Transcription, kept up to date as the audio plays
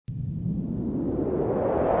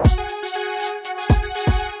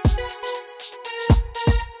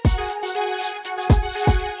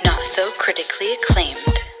so critically acclaimed.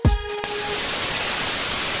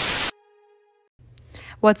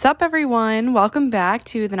 What's up, everyone? Welcome back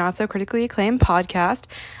to the Not So Critically Acclaimed podcast.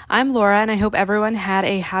 I'm Laura, and I hope everyone had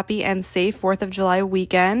a happy and safe 4th of July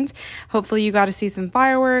weekend. Hopefully you got to see some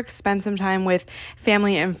fireworks, spend some time with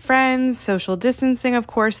family and friends, social distancing, of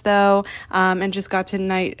course, though, and just got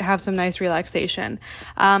to have some nice relaxation.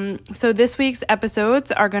 So this week's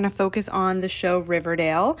episodes are going to focus on the show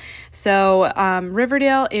Riverdale. So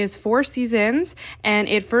Riverdale is 4 seasons, and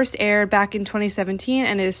it first aired back in 2017,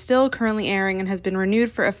 and it is still currently airing and has been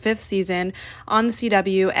renewed for a 5th season on the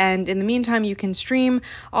CW, and in the meantime you can stream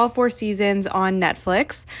all 4 seasons on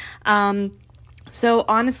Netflix. So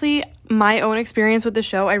honestly, my own experience with the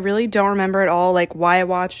show, I really don't remember at all, like, why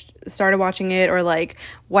I started watching it, or like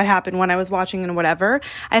what happened when I was watching and whatever.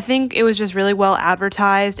 I think it was just really well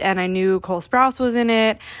advertised, and I knew Cole Sprouse was in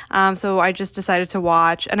it, so I just decided to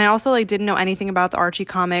watch. And I also didn't know anything about the Archie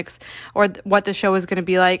comics or what the show was going to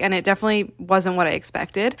be like, and it definitely wasn't what I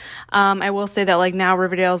expected. I will say that now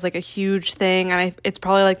Riverdale is a huge thing, and it's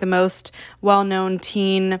probably the most well-known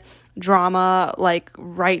teen drama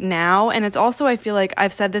right now. And it's also, I feel like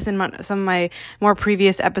I've said this in some of my more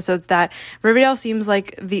previous episodes, that Riverdale seems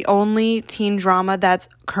like the only teen drama that's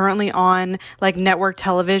currently on network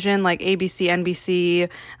television, like ABC, NBC,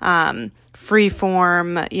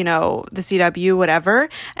 Freeform, the CW, whatever.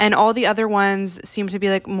 And all the other ones seem to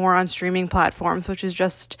be more on streaming platforms, which is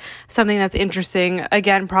just something that's interesting.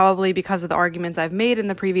 Again, probably because of the arguments I've made in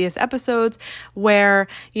the previous episodes, where,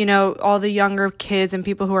 all the younger kids and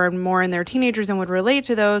people who are more in their teenagers and would relate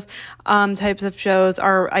to those types of shows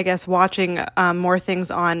are, I guess, watching more things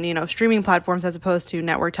on, streaming platforms as opposed to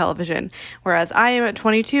network television. Whereas I am at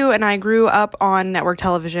 22 and I grew up on network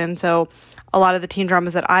television, so a lot of the teen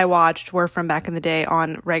dramas that I watched were from back in the day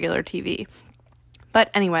on regular TV.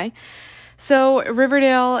 But anyway, so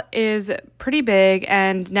Riverdale is pretty big,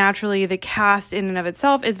 and naturally the cast in and of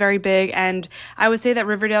itself is very big, and I would say that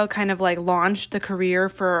Riverdale kind of launched the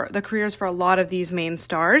careers for a lot of these main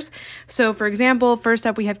stars. So for example, first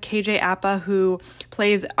up we have KJ Apa, who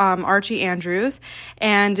plays Archie Andrews,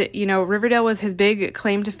 and Riverdale was his big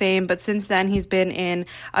claim to fame, but since then he's been in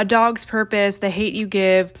A Dog's Purpose, The Hate U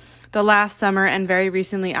Give, The Last Summer, and very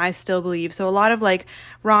recently I Still Believe. So a lot of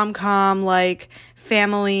rom-com,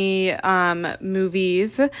 family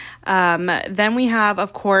movies. Then we have,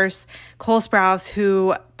 of course, Cole Sprouse,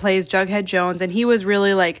 who plays Jughead Jones, and he was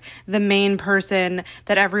really the main person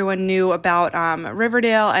that everyone knew about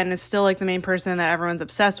Riverdale, and is still the main person that everyone's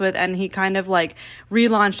obsessed with. And he kind of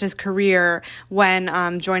relaunched his career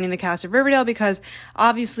when joining the cast of Riverdale, because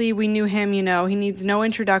obviously we knew him, he needs no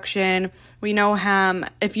introduction. We know him.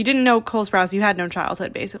 If you didn't know Cole Sprouse, you had no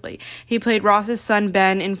childhood, basically. He played Ross's son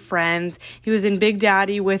Ben in Friends. He was in Big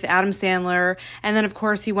Daddy with Adam Sandler. And then, of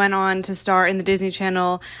course, he went on to star in the Disney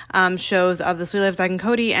Channel shows of The Suite Life of Zack and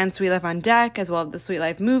Cody and Sweet Life on Deck, as well as the Sweet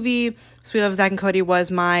Life movie. Sweet Life of Zack and Cody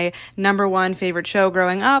was my number 1 favorite show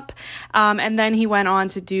growing up. And then he went on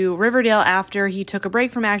to do Riverdale after he took a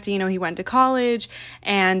break from acting. He went to college,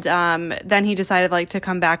 and then he decided to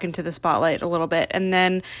come back into the spotlight a little bit. And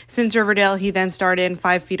then since Riverdale, he then starred in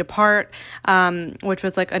 5 Feet Apart, which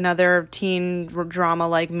was another teen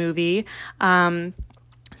drama movie.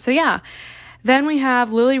 So yeah. Then we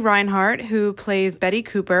have Lily Reinhart, who plays Betty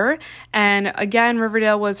Cooper, and again,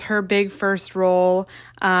 Riverdale was her big first role,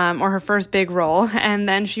 or her first big role, and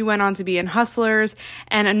then she went on to be in Hustlers,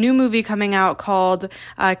 and a new movie coming out called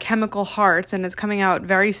Chemical Hearts, and it's coming out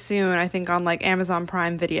very soon, I think on Amazon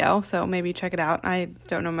Prime Video, so maybe check it out. I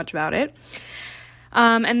don't know much about it.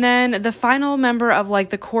 And then the final member of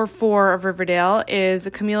the core 4 of Riverdale is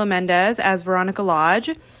Camila Mendes as Veronica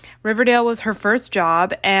Lodge. Riverdale was her first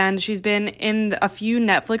job, and she's been in a few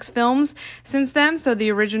Netflix films since then. So the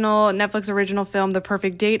Netflix original film, The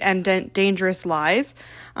Perfect Date, and Dangerous Lies.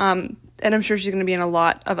 And I'm sure she's going to be in a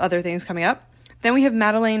lot of other things coming up. Then we have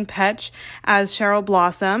Madelaine Petsch as Cheryl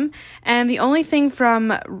Blossom. And the only thing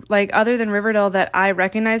from, other than Riverdale that I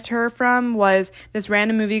recognized her from was this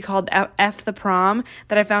random movie called F the Prom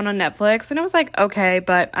that I found on Netflix. And it was okay,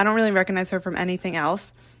 but I don't really recognize her from anything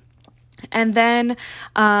else. And then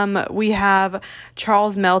we have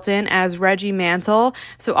Charles Melton as Reggie Mantle.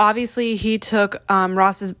 So obviously he took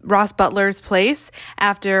Ross Butler's place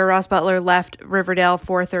after Ross Butler left Riverdale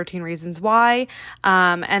for 13 Reasons Why.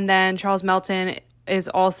 And then Charles Melton is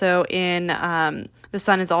also in The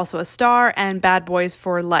Sun is Also a Star and Bad Boys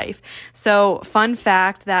for Life. So fun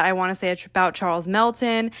fact that I want to say about Charles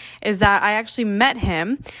Melton is that I actually met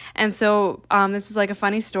him. And so this is like a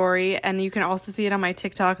funny story, and you can also see it on my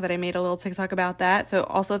TikTok that I made a little TikTok about that. So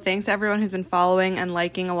also thanks to everyone who's been following and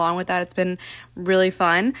liking along with that. It's been really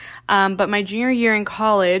fun. But my junior year in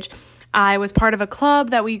college, I was part of a club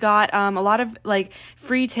that we got a lot of like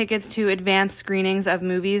free tickets to advanced screenings of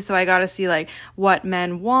movies. So I got to see like What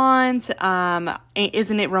Men Want,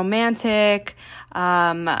 Isn't It Romantic?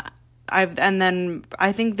 And then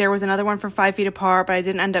I think there was another one for 5 Feet Apart, but I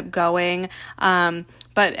didn't end up going.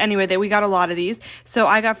 But anyway, we got a lot of these. So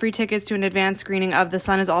I got free tickets to an advanced screening of The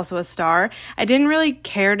Sun is Also a Star. I didn't really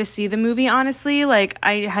care to see the movie, honestly. Like,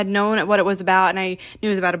 I had known what it was about, and I knew it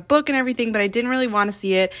was about a book and everything, but I didn't really want to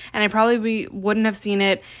see it. And I probably wouldn't have seen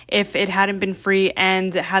it if it hadn't been free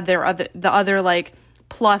and had the other like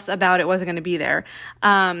plus about it wasn't going to be there.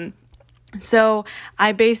 So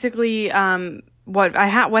I basically what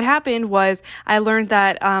happened was I learned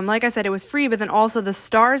that, like I said, it was free, but then also the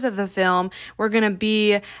stars of the film were going to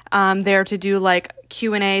be there to do like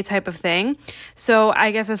Q&A type of thing. So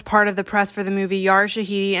I guess as part of the press for the movie, Yara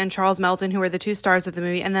Shahidi and Charles Melton, who are the two stars of the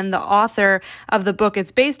movie, and then the author of the book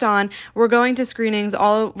it's based on, were going to screenings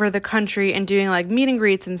all over the country and doing like meet and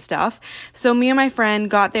greets and stuff. So me and my friend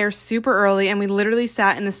got there super early, and we literally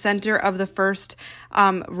sat in the center of the first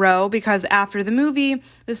row, because after the movie,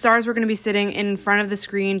 the stars were going to be sitting in front of the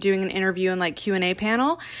screen doing an interview and like Q&A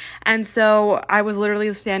panel. And so I was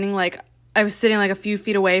literally sitting like a few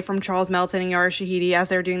feet away from Charles Melton and Yara Shahidi as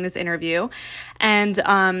they were doing this interview. And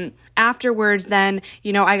afterwards, then,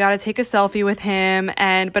 I got to take a selfie with him,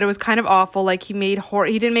 but it was kind of awful. Like, he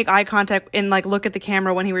didn't make eye contact and like look at the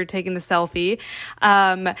camera when he were taking the selfie.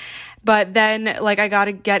 But then, like, I got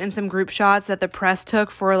to get in some group shots that the press took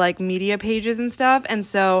for, like, media pages and stuff. And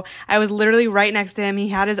so I was literally right next to him. He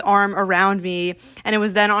had his arm around me. And it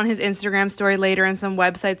was then on his Instagram story later and some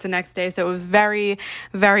websites the next day. So it was very,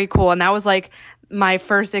 very cool. And that was, like, my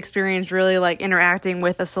first experience really, like, interacting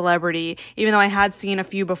with a celebrity, even though I had seen a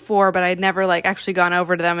few before, but I'd never, like, actually gone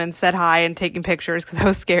over to them and said hi and taken pictures because I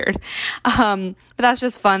was scared. But that's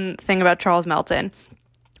just fun thing about Charles Melton.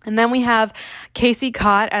 And then we have Casey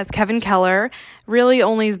Cott as Kevin Keller, really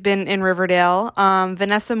only has been in Riverdale.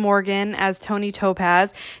 Vanessa Morgan as Tony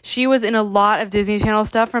Topaz. She was in a lot of Disney Channel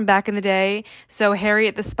stuff from back in the day. So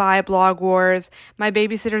Harriet the Spy, Blog Wars, My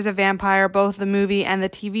Babysitter's a Vampire, both the movie and the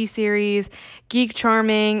TV series, Geek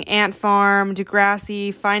Charming, Ant Farm,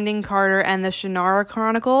 Degrassi, Finding Carter, and the Shannara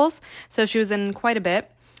Chronicles. So she was in quite a bit.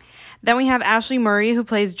 Then we have Ashley Murray, who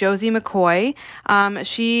plays Josie McCoy.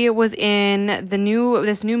 She was in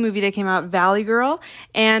this new movie that came out, Valley Girl,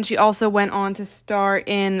 and she also went on to star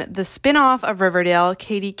in the spin-off of Riverdale,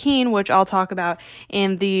 Katie Keene, which I'll talk about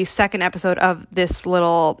in the second episode of this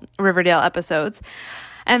little Riverdale episodes.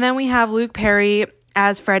 And then we have Luke Perry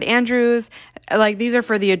as Fred Andrews. Like, these are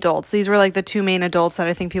for the adults. These were like the two main adults that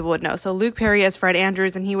I think people would know. So Luke Perry as Fred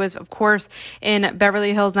Andrews, and he was, of course, in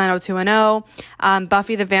Beverly Hills 90210,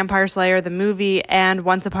 Buffy the Vampire Slayer, the movie, and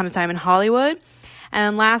Once Upon a Time in Hollywood. And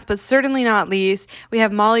then last but certainly not least, we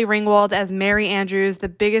have Molly Ringwald as Mary Andrews, the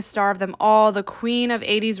biggest star of them all, the queen of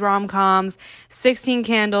 80s rom-coms, 16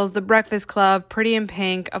 Candles, The Breakfast Club, Pretty in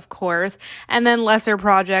Pink, of course, and then lesser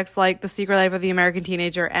projects like The Secret Life of the American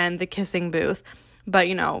Teenager and The Kissing Booth. But,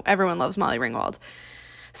 everyone loves Molly Ringwald.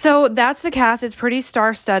 So that's the cast. It's pretty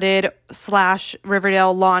star-studded /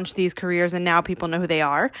 Riverdale launched these careers, and now people know who they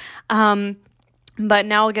are. But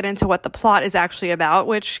now I'll get into what the plot is actually about,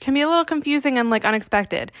 which can be a little confusing and like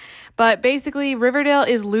unexpected. But basically, Riverdale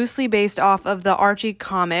is loosely based off of the Archie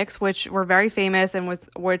comics, which were very famous and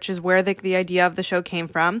which is where the idea of the show came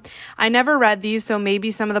from. I never read these, so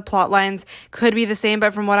maybe some of the plot lines could be the same,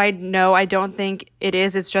 but from what I know, I don't think it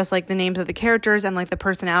is. It's just like the names of the characters and like the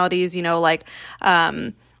personalities,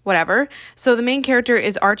 whatever. So the main character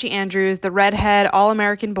is Archie Andrews, the redhead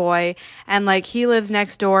all-American boy, and like he lives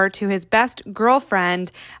next door to his best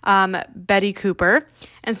girlfriend, Betty Cooper.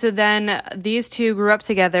 And so then these two grew up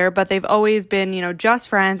together, but they've always been, just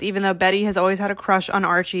friends, even though Betty has always had a crush on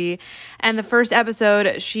Archie. And the first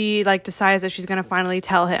episode, she like decides that she's going to finally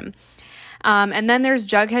tell him. And then there's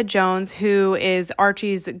Jughead Jones, who is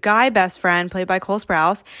Archie's guy best friend, played by Cole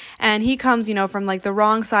Sprouse. And he comes, from like the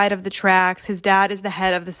wrong side of the tracks. His dad is the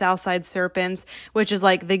head of the Southside Serpents, which is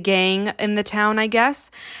like the gang in the town, I guess.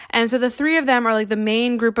 And so the three of them are like the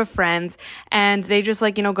main group of friends. And they just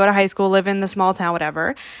like, go to high school, live in the small town,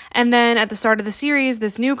 whatever. And then at the start of the series,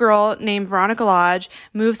 this new girl named Veronica Lodge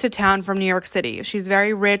moves to town from New York City. She's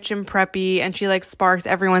very rich and preppy, and she like sparks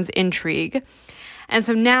everyone's intrigue. And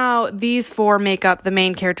so now these four make up the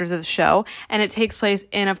main characters of the show, and it takes place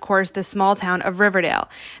in, of course, the small town of Riverdale.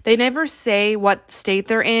 They never say what state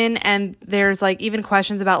they're in, and there's like even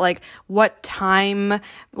questions about like what time,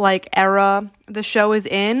 like era the show is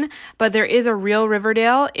in, but there is a real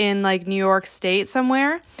Riverdale in like New York State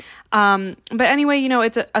somewhere. But anyway,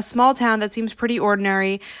 it's a small town that seems pretty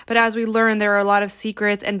ordinary, but as we learn, there are a lot of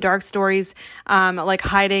secrets and dark stories, like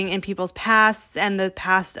hiding in people's pasts and the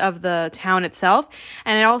past of the town itself.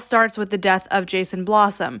 And it all starts with the death of Jason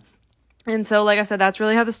Blossom. And so, like I said, that's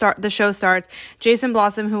really how the show starts. Jason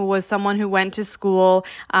Blossom, who was someone who went to school,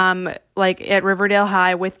 like at Riverdale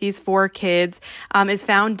High with these four kids, is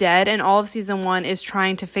found dead. And all of season 1 is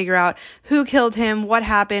trying to figure out who killed him, what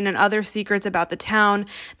happened, and other secrets about the town,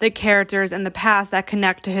 the characters, and the past that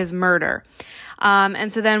connect to his murder.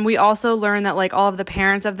 And so then we also learn that like all of the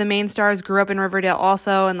parents of the main stars grew up in Riverdale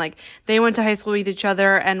also, and like they went to high school with each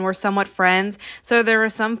other and were somewhat friends. So there are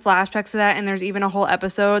some flashbacks to that, and there's even a whole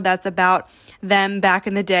episode that's about them back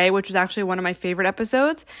in the day, which was actually one of my favorite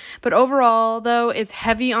episodes. But overall, though, it's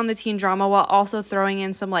heavy on the teen drama while also throwing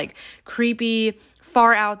in some like creepy,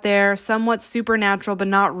 far out there, somewhat supernatural, but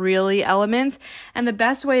not really elements. And the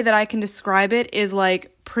best way that I can describe it is like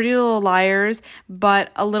Pretty Little Liars, but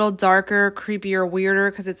a little darker, creepier, weirder,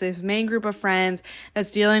 because it's this main group of friends that's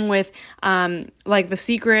dealing with like the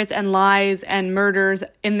secrets and lies and murders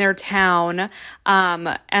in their town,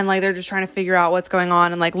 and like they're just trying to figure out what's going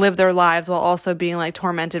on and like live their lives while also being like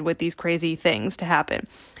tormented with these crazy things to happen.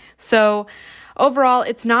 So overall,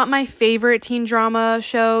 it's not my favorite teen drama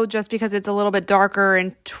show just because it's a little bit darker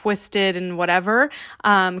and twisted and whatever,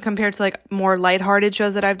 compared to like more lighthearted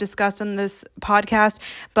shows that I've discussed on this podcast.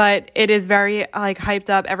 But it is very like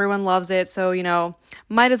hyped up. Everyone loves it. So,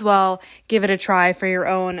 might as well give it a try for your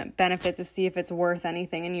own benefit to see if it's worth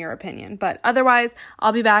anything in your opinion. But otherwise,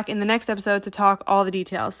 I'll be back in the next episode to talk all the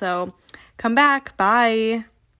details. So come back. Bye.